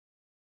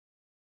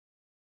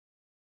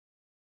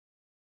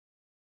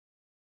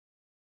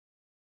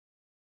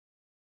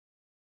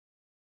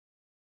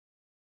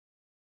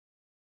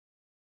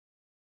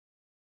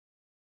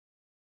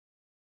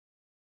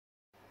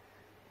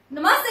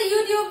Namaste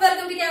YouTube,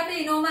 welcome to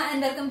CAFE ENOMA and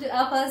welcome to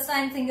our first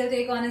time single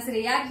take honest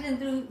reaction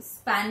through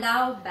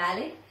Spandau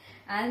Ballet,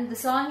 and the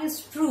song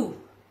is True.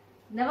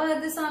 Never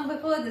heard this song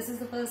before, this is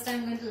the first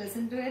time I'm going to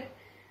listen to it.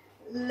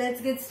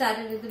 Let's get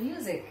started with the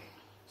music.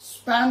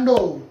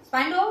 Spandau.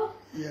 Spandau?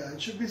 Yeah, it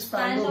should be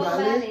Spandau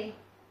Ballet.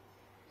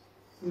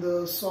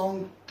 The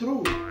song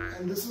True,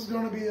 and this is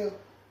going to be a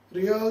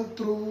real,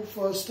 true,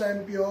 first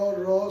time,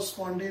 pure, raw,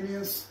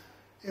 spontaneous,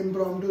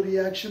 impromptu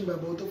reaction by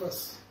both of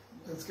us.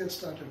 Let's get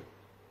started.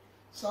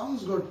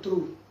 Sounds good.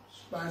 True.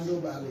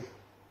 Spandau Ballet.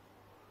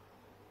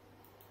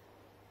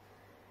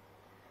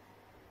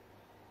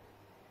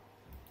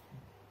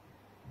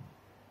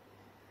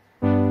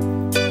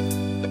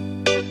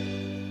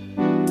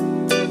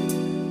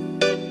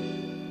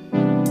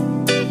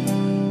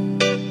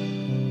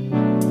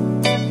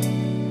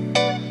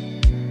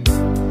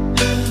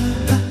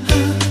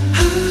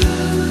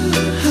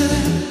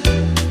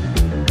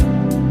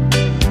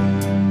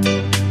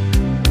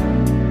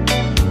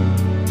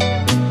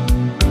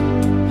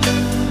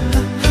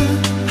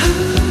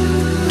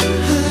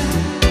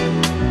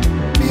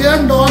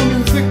 And on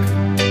music.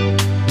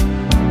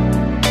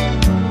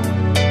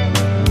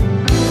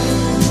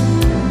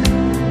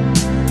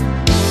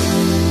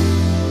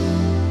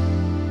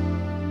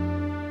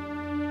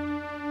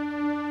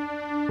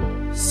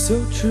 So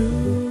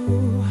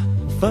true,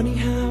 funny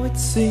how it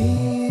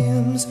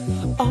seems,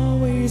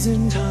 always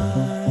in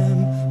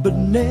time, but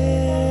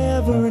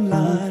never in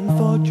line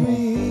for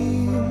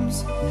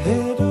dreams.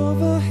 Head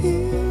over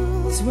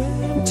heels,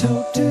 went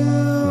toe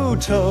to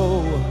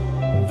toe.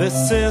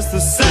 This is the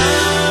sound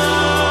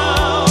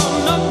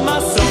of my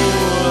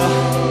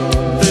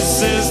soul.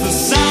 This is the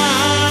sound.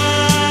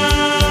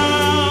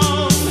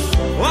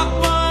 I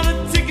wanna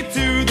take it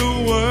to the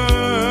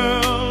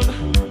world,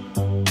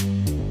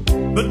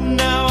 but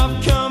now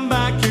I've come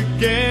back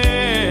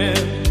again.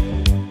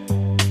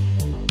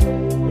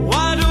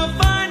 Why do I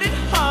find it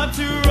hard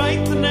to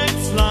write the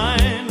next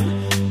line?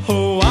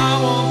 Oh,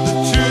 I want the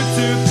truth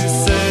to be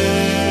said.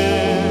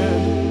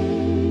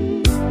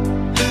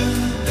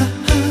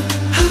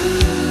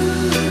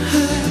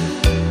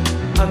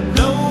 I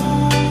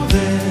know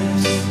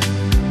this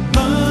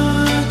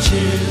much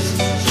is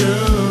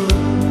true.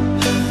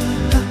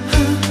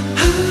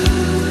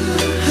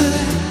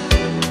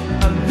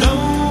 I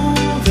know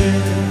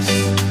this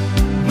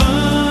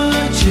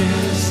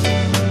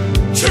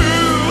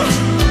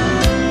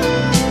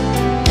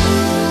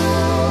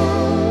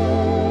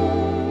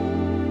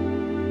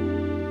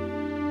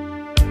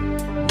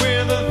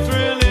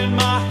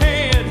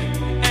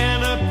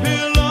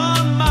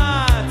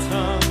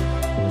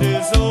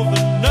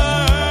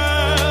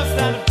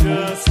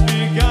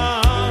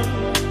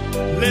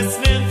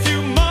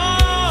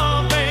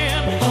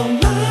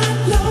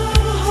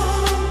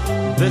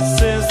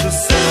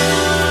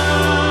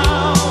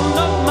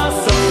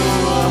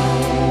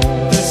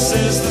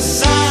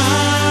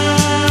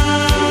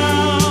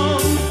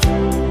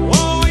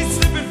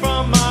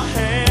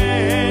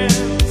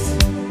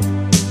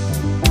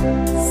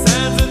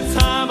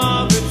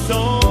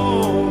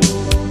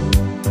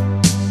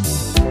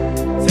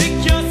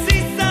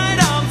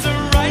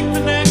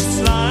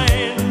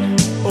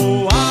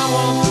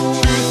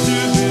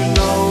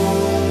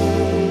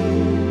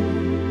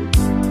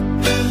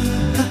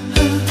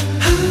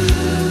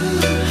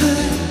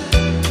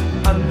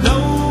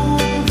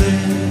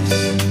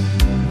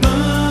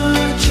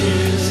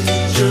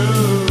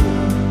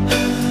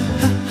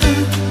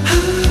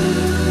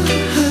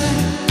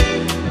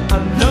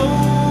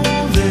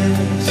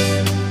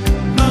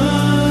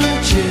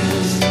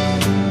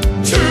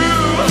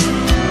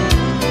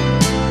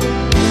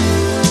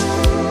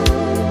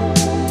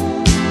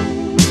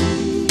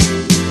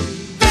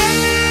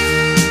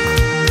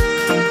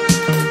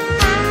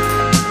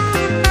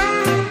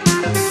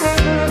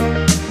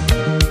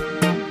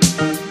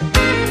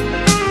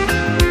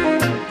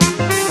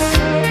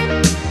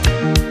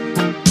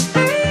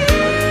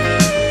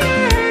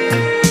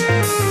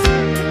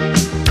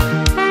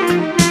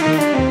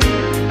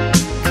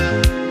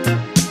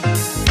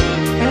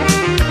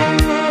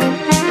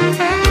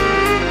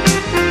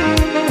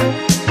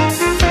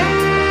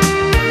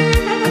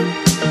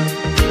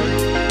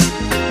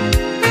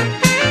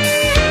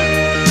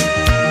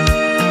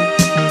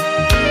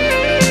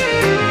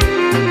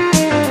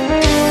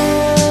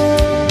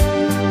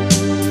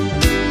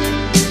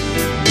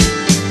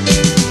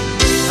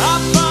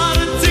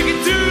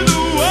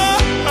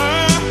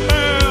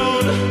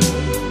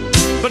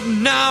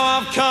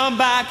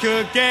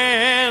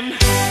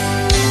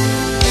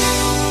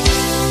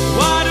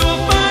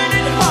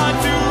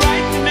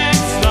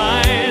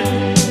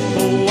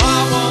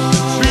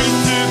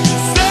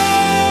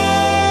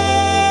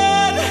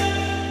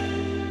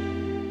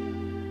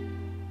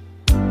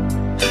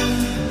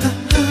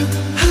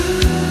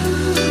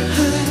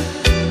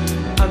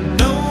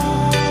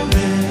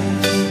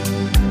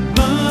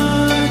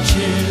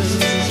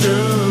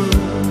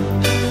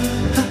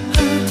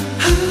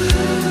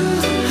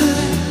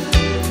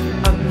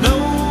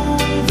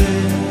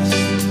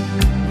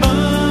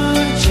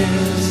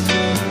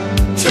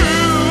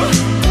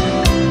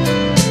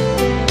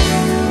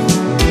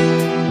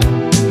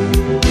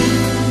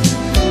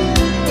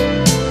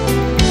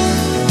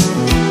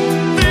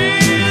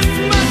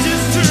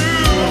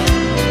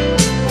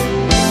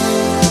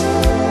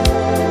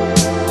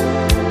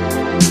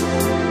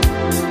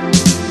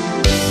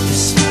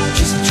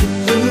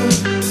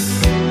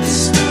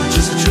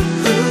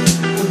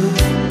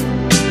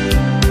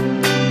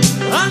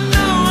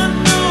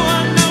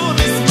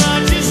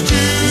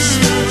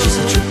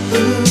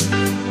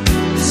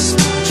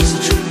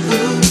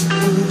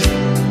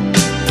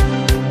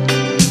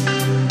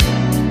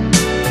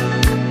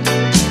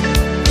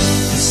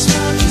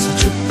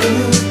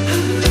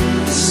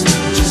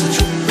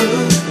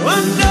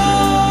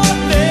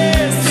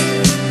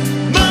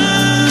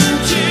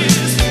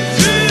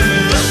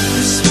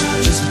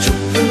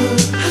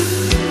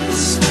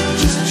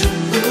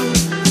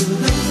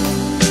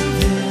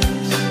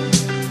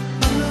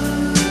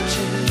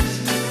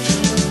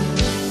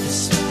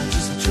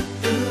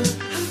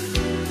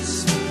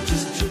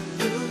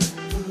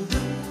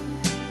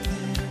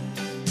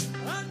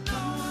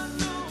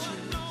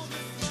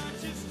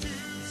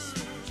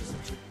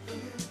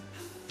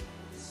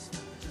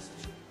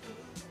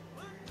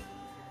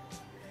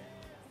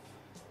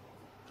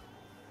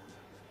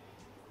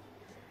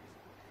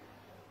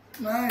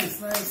Nice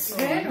song.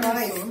 Great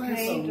voice, Song,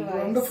 great song. voice.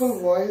 Wonderful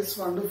voice,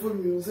 wonderful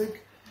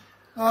music.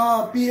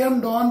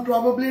 PM Dawn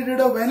probably did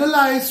a Vanilla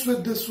Ice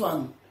with this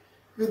one,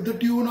 with the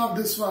tune of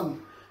this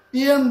one.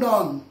 PM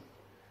Dawn.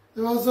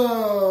 There was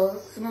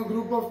a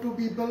group of two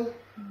people,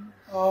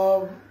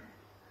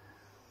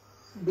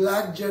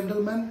 black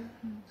gentlemen,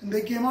 and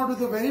they came out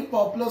with a very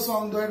popular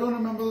song, though I don't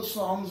remember the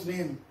song's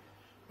name,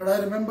 but I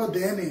remember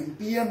their name,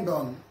 PM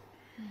Dawn.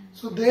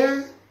 So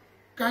they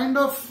kind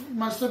of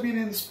must have been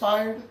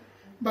inspired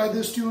by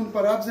this tune.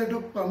 Perhaps they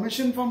took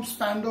permission from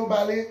Spandau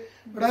Ballet,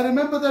 but I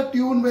remember that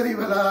tune very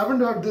well. I haven't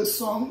heard this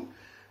song,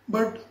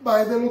 but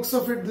by the looks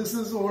of it, this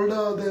is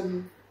older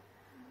than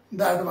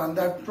that one.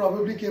 That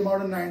probably came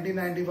out in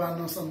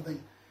 1991 or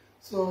something.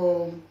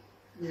 So,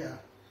 yeah.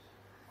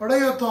 What are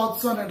your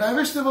thoughts on it? I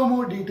wish there were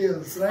more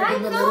details, right,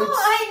 in the lyrics.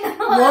 I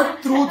know.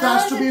 What truth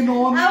has to be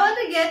known? I want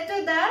to get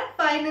to that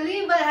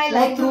finally, but I What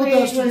like the truth way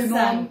has it to be was known?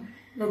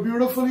 sung.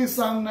 Beautifully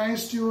sung,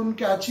 nice tune,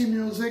 catchy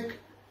music.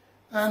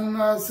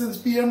 And since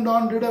PM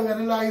Dawn did a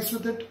Vanilla Ice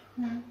with it,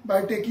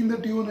 by taking the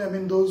tune, I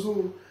mean, those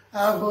who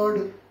have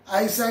heard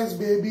Ice Ice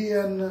Baby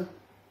and,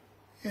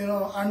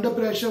 Under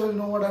Pressure will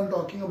know what I'm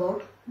talking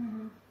about.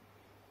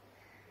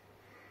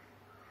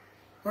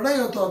 What are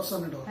your thoughts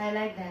on it all? I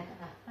like that.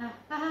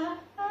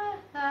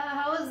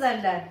 How was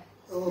that done?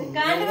 Oh, You can't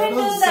that even do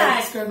was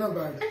that. that's kind of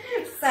bad.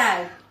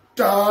 Sad.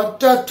 Ta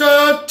ta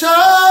ta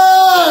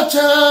ta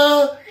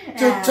ta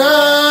ta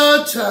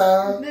ta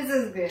ta. This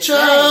is good.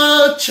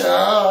 Cha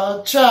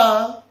cha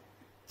cha.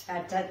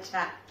 Cha cha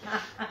cha.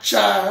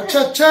 Cha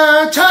cha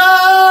cha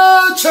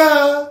cha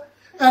cha.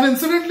 And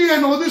incidentally, I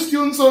know this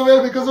tune so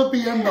well because of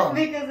PM Dawn.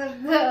 Because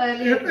of the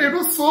early. It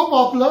was so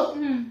popular.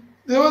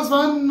 There was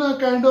one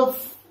kind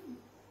of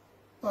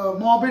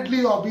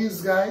morbidly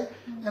obese guy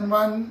and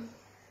one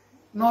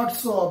not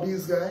so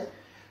obese guy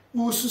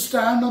who used to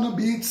stand on a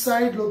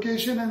beachside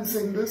location and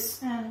sing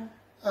this.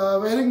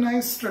 Wearing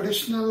nice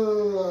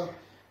traditional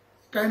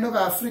kind of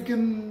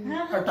African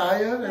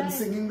attire and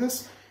singing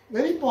this.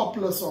 Very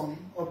popular song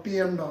of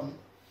PM Dawn.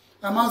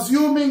 I'm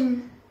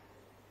assuming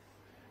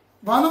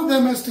one of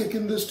them has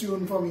taken this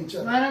tune from each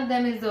other. One of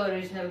them is the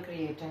original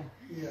creator.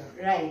 Yeah.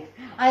 Right.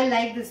 I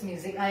like this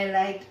music. I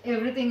liked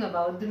everything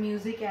about the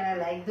music and I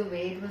like the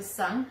way it was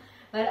sung.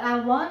 But I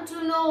want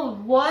to know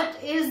what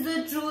is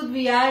the truth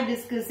we are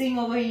discussing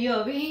over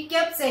here. He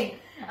kept saying,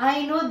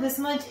 I know this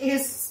much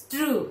is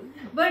true.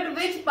 But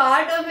which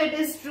part of it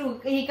is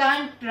true? He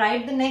can't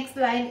write the next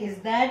line. Is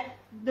that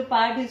the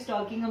part he's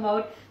talking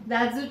about?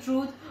 That's the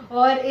truth?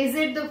 Or is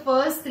it the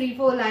first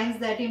 3-4 lines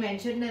that he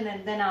mentioned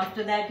and then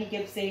after that he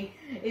kept saying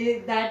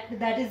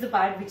that is the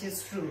part which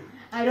is true?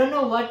 I don't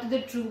know what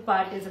the true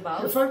part is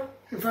about.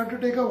 If I had to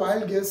take a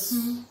wild guess,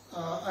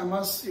 I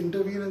must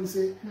intervene and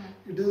say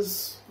it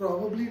is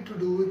probably to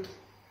do with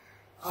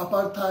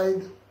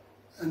apartheid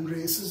and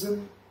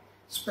racism,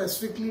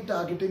 specifically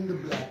targeting the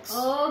blacks.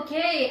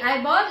 Okay,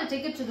 I bought a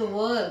ticket to the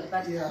world,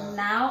 but Yeah.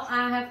 now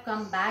I have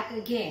come back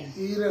again.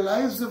 He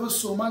realized there was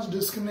so much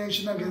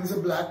discrimination against the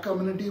black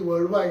community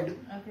worldwide,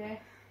 Okay.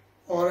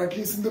 or at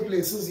least in the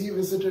places he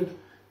visited,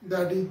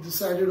 that he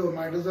decided, oh,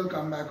 might as well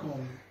come back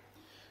home.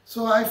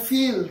 So I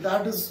feel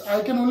that is,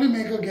 I can only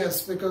make a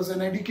guess because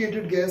an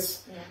educated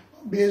guess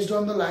based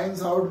on the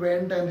lines how it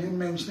went and him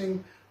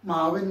mentioning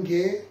Marvin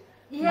Gaye.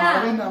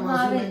 Yeah, I'm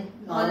Marvin. assuming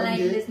All night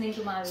Gaye. listening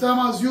to Marvin. So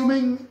I'm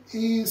assuming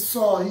he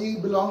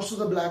belongs to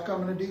the black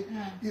community.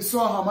 He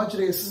saw how much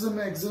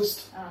racism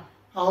exists,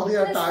 how they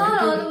are It's targeted.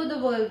 not all over the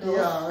world though.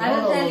 Yeah, I not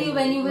will all tell over you the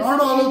when you world. visit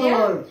Not all over the India,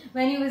 world.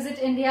 when you visit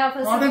India,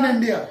 first Not of in all,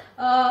 India.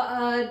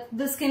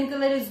 The skin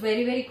color is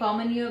very, very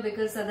common here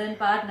because northern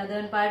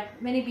part,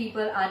 many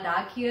people are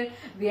dark here.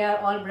 We are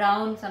all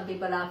brown, some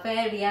people are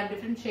fair. We have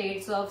different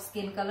shades of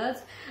skin colors.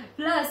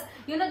 Plus,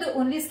 the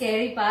only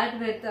scary part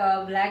with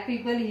black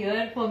people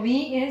here for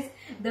me is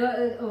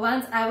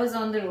once I was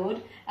on the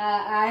road,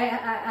 I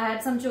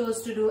had some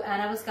chores to do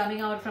and I was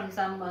coming out from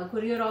some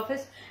courier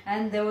office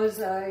and there was,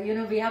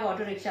 we have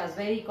auto rickshaws,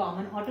 very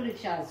common auto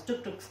rickshaws,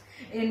 tuk-tuks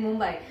in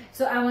Mumbai.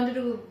 So I wanted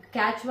to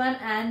catch one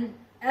and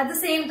at the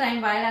same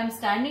time, while I'm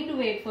standing to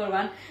wait for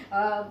one,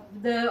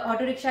 the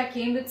auto rickshaw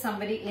came with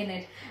somebody in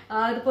it.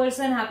 The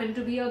person happened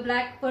to be a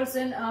black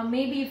person,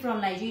 maybe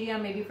from Nigeria,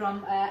 maybe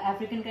from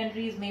African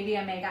countries, maybe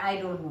America, I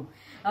don't know.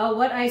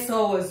 What I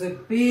saw was a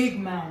big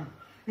man,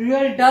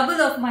 real double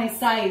of my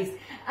size.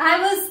 I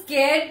was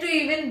scared to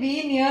even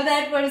be near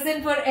that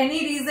person for any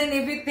reason.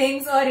 If he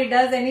thinks or he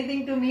does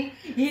anything to me,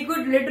 he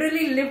could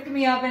literally lift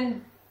me up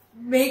and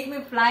make me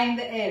fly in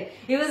the air.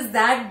 He was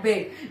that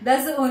big.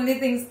 That's the only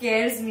thing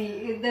scares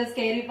me. The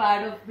scary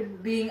part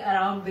of being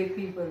around big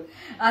people.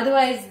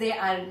 Otherwise, they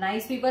are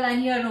nice people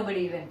and here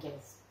nobody even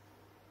cares.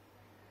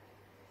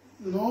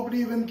 Nobody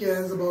even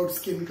cares about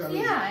skin color.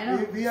 Yeah, I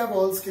know. We have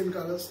all skin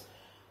colors.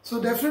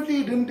 So definitely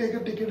he didn't take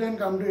a ticket and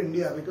come to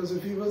India because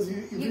if he was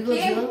here,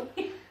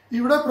 he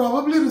would have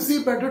probably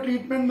received better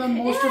treatment than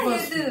most of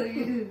us. You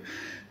do.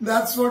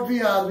 That's what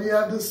we are. We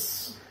have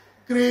this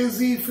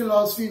crazy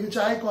philosophy, which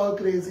I call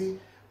crazy,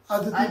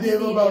 Aditi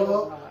Deva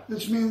Bhava,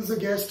 which means the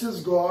guest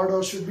is God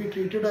or should be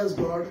treated as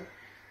God.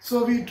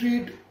 So we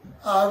treat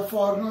our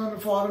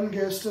foreign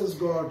guests as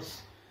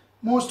gods.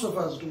 Most of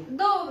us do.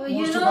 Though, you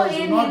Most of know, us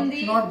do. in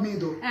Hindi Not me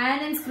though.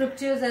 and in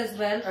scriptures as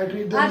well, I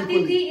treat them Atithi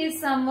equally. is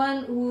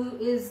someone who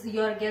is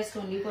your guest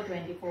only for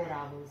 24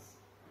 hours.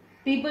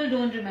 People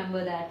don't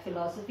remember that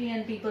philosophy,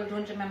 and people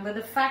don't remember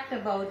the fact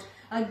about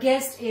a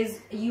guest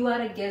is you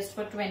are a guest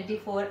for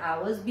 24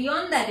 hours.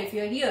 Beyond that, if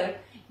you're here,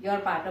 you're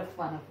part of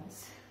one of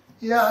us.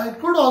 Yeah, it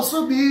could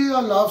also be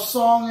a love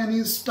song and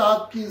he's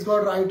stuck, he's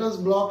got writer's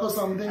block or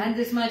something. And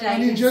this much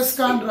and he just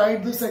can't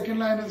write the second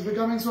line. It's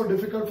becoming so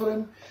difficult for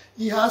him.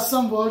 He has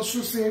some words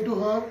to say to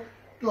her,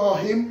 to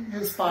him,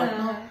 his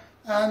partner,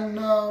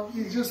 and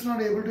he's just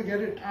not able to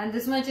get it. And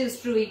this much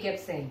is true, he kept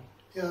saying.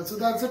 Yeah, so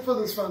that's it for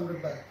this one.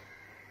 Goodbye.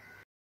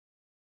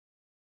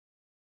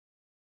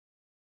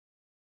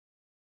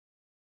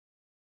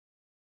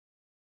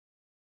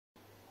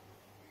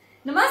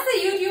 Namaste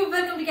YouTube,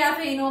 welcome to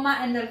Cafe Enoma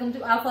and welcome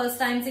to our first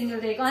time single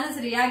take honest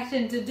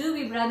reaction to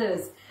Doobie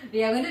Brothers.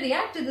 We are going to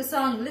react to the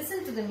song.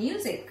 Listen to the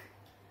music.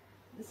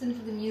 Listen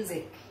to the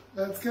music.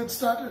 Let's get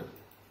started.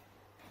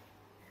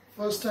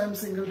 First time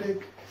single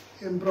take,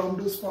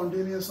 impromptu,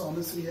 spontaneous,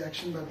 honest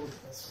reaction by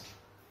both of us.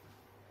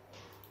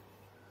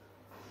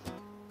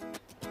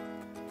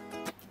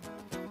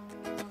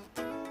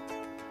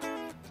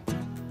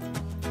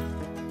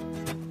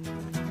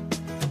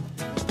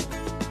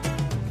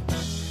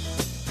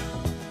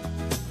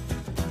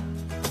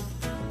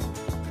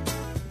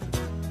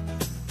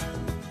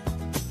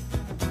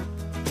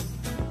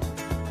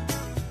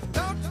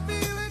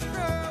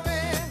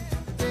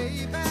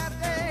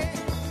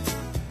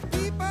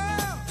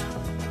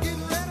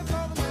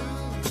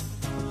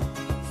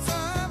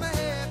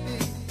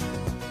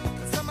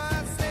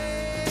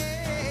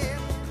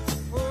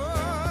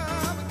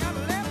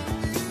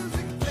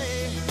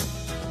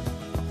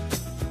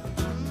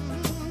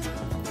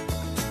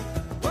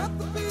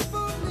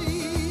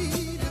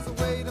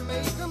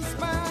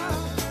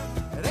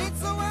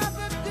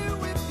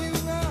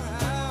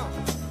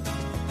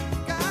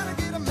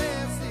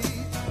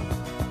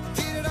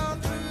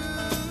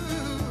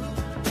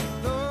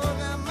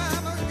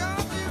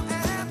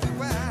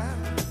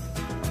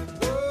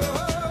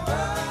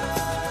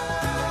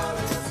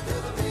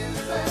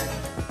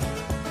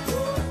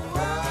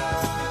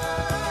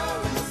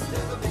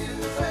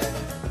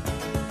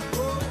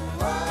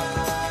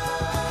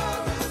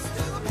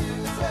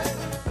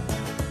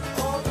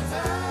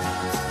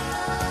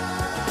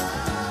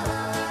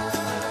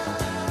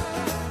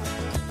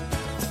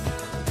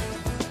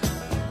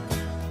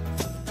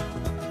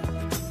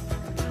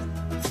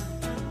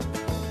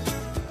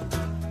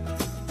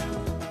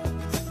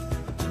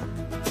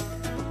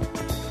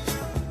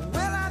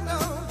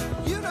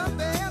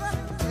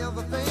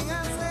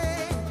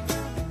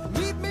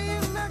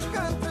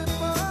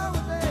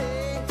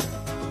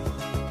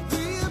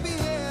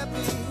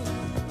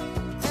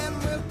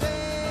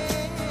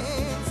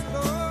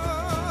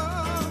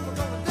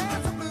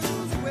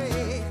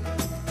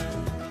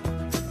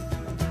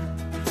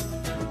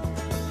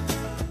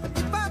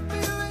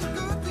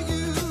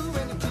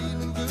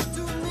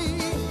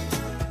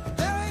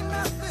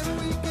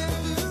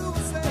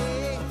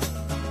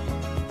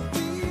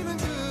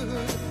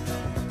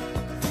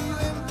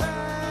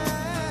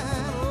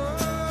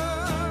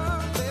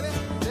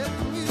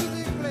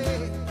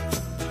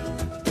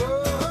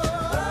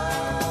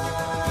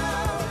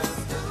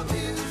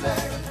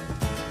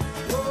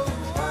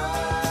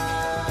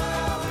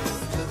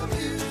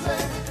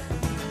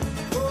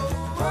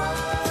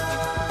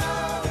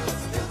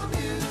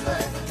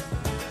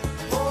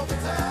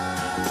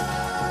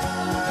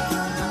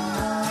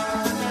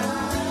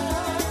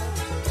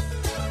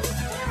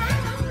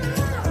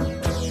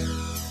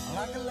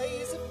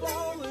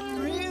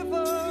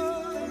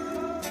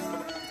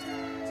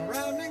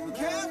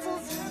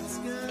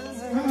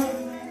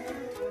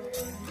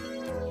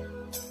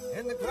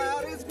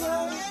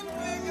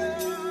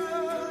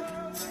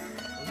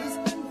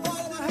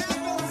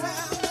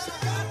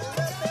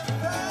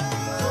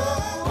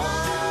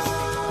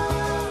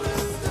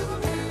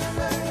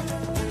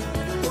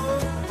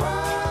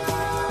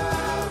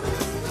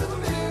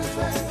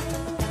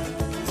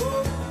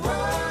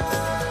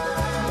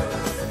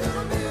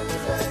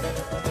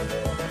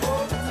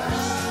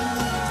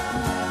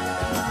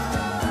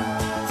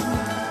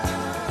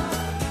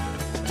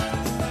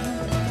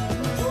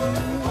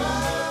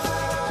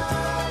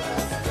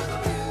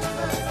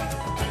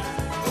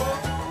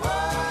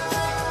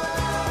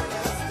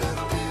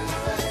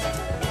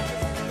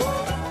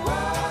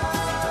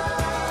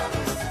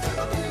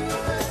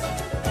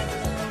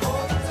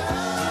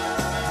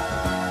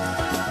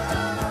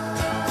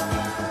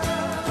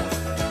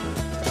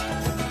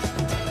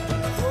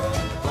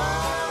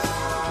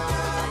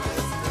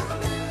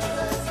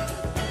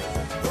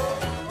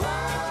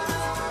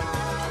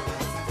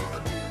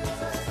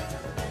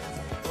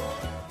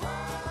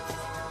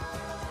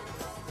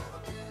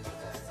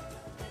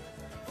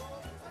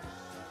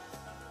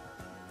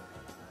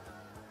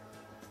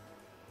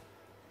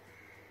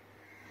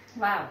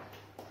 Wow.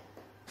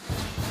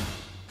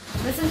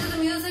 Listen to the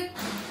music.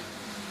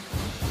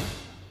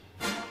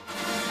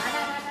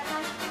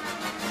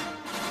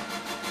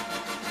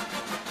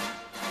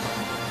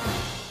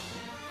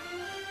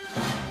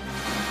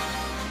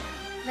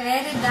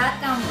 Where did that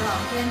come from?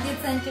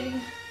 20th century?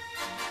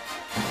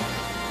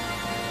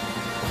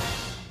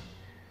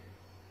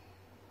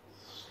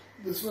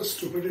 This was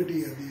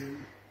stupidity at the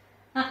end.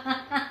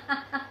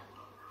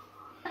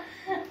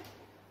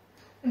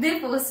 They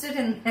posted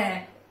in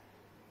there.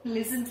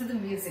 Listen to the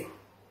music.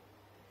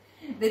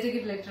 They took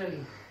it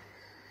literally.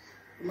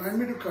 Remind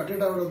me to cut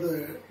it out of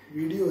the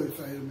video if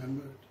I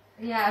remember it.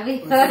 Yeah, we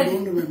But heard. I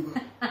don't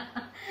remember.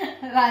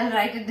 I'll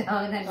write it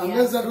down. And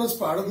Unless that was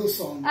part of the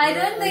song. I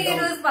don't think it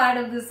doubt. was part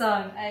of the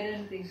song. I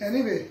don't think.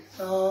 Anyway,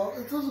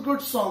 it was a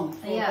good song.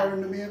 Yeah.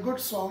 According to me, a good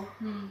song.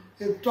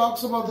 It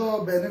talks about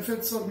the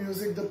benefits of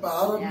music, the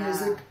power of Yeah.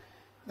 music.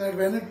 That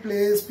when it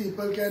plays,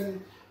 people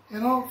can,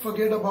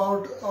 forget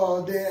about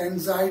their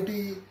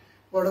anxiety,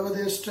 whatever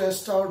they're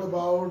stressed out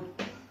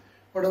about,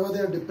 whatever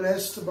they're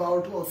depressed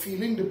about or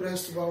feeling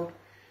depressed about.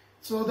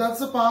 So that's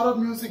the power of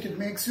music. It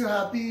makes you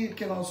happy. It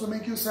can also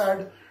make you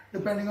sad,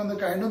 depending on the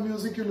kind of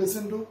music you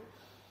listen to.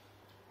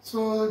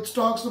 So it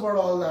talks about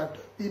all that.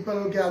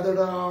 People gathered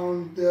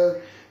around,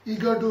 they're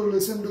eager to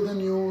listen to the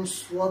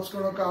news, what's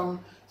going to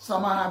come.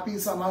 Some are happy,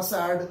 some are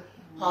sad.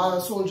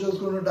 Are soldiers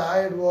going to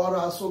die at war?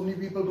 Are so many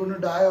people going to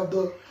die of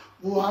the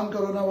Wuhan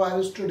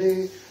coronavirus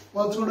today?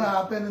 What's going to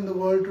happen in the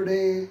world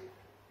today?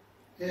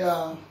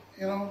 Yeah,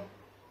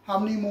 how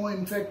many more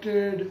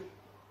infected?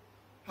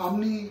 How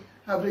many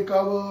have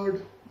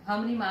recovered? How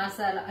many masks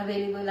are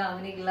available? How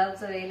many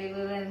gloves are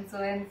available? And so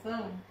and so.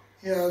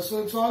 Yeah,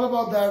 so it's all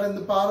about that and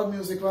the power of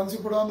music. Once you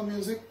put on the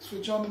music,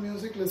 switch on the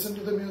music, listen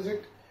to the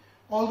music,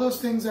 all those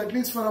things, at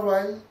least for a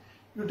while,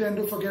 you tend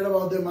to forget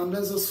about them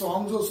unless the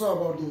song's also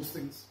about those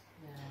things.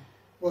 Yeah.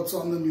 What's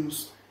on the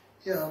news.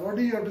 Yeah, what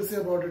do you have to say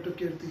about it,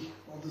 Kirti,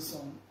 or the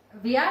song?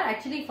 We are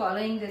actually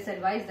following this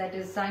advice that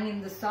is sung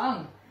in the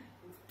song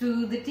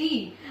to the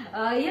T.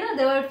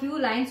 There were a few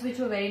lines which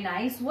were very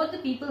nice. What the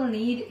people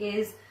need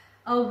is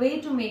a way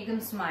to make them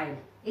smile.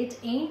 It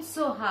ain't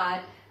so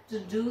hard to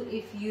do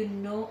if you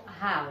know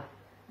how.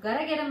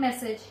 Gotta get a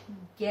message,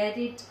 get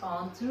it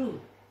on through.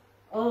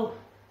 Oh,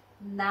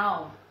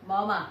 now,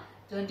 mama,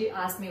 don't you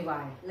ask me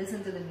why.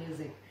 Listen to the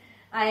music.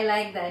 I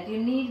like that. You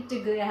need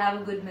to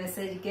have a good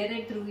message, get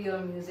it through your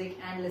music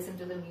and listen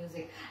to the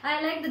music.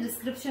 I like the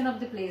description of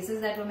the places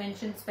that were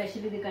mentioned,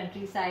 especially the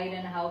countryside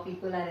and how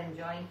people are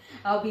enjoying,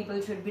 how people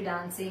should be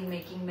dancing,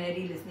 making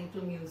merry, listening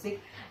to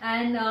music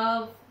and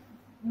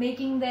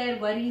making their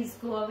worries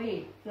go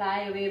away, fly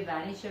away,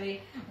 vanish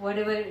away,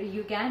 whatever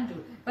you can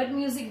do. But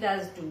music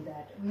does do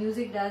that.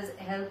 Music does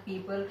help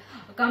people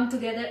come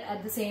together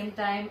at the same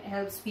time,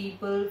 helps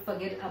people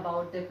forget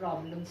about their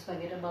problems,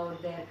 forget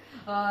about their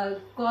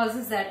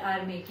causes that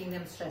are making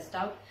them stressed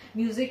out.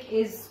 Music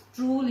is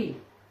truly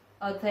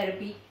a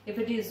therapy if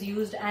it is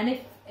used and if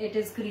it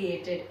is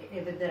created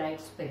with the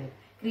right spirit.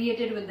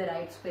 Created with the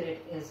right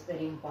spirit is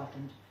very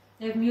important.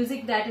 If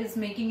music that is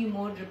making you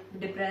more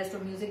depressed, or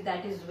music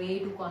that is way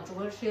too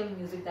controversial,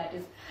 music that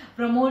is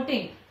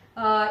promoting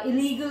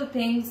illegal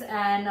things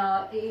and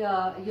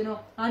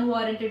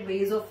unwarranted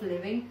ways of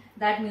living,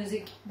 that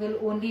music will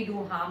only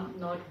do harm,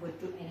 not good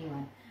to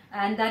anyone.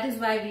 And that is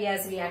why we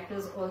as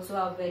reactors also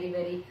are very,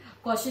 very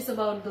cautious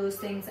about those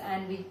things,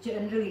 and we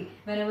generally,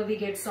 whenever we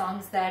get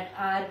songs that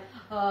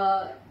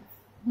are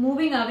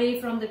moving away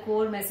from the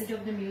core message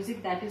of the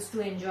music, that is to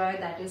enjoy,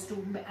 that is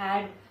to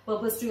add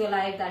purpose to your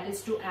life, that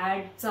is to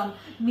add some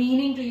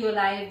meaning to your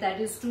life, that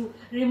is to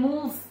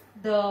remove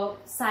the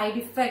side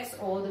effects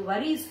or the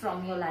worries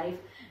from your life,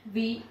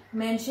 we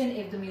mention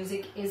if the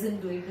music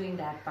isn't doing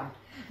that part.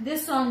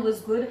 This song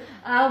was good.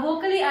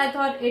 Vocally, I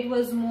thought it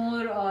was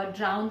more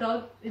drowned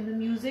out in the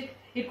music.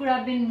 It could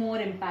have been more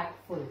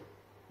impactful.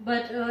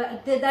 But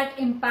that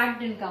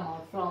impact didn't come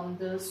out from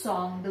the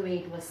song the way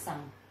it was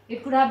sung.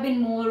 It could have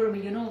been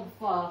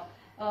more,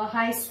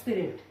 high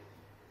spirit.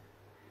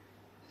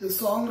 The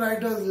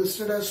songwriter is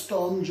listed as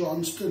Tom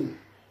Johnston.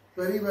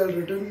 Very well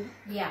written.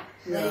 Yeah,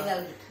 very well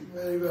written.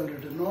 Very well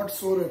written. Not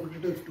so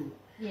repetitive too.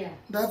 Yeah.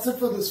 That's it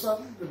for this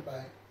one.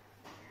 Goodbye.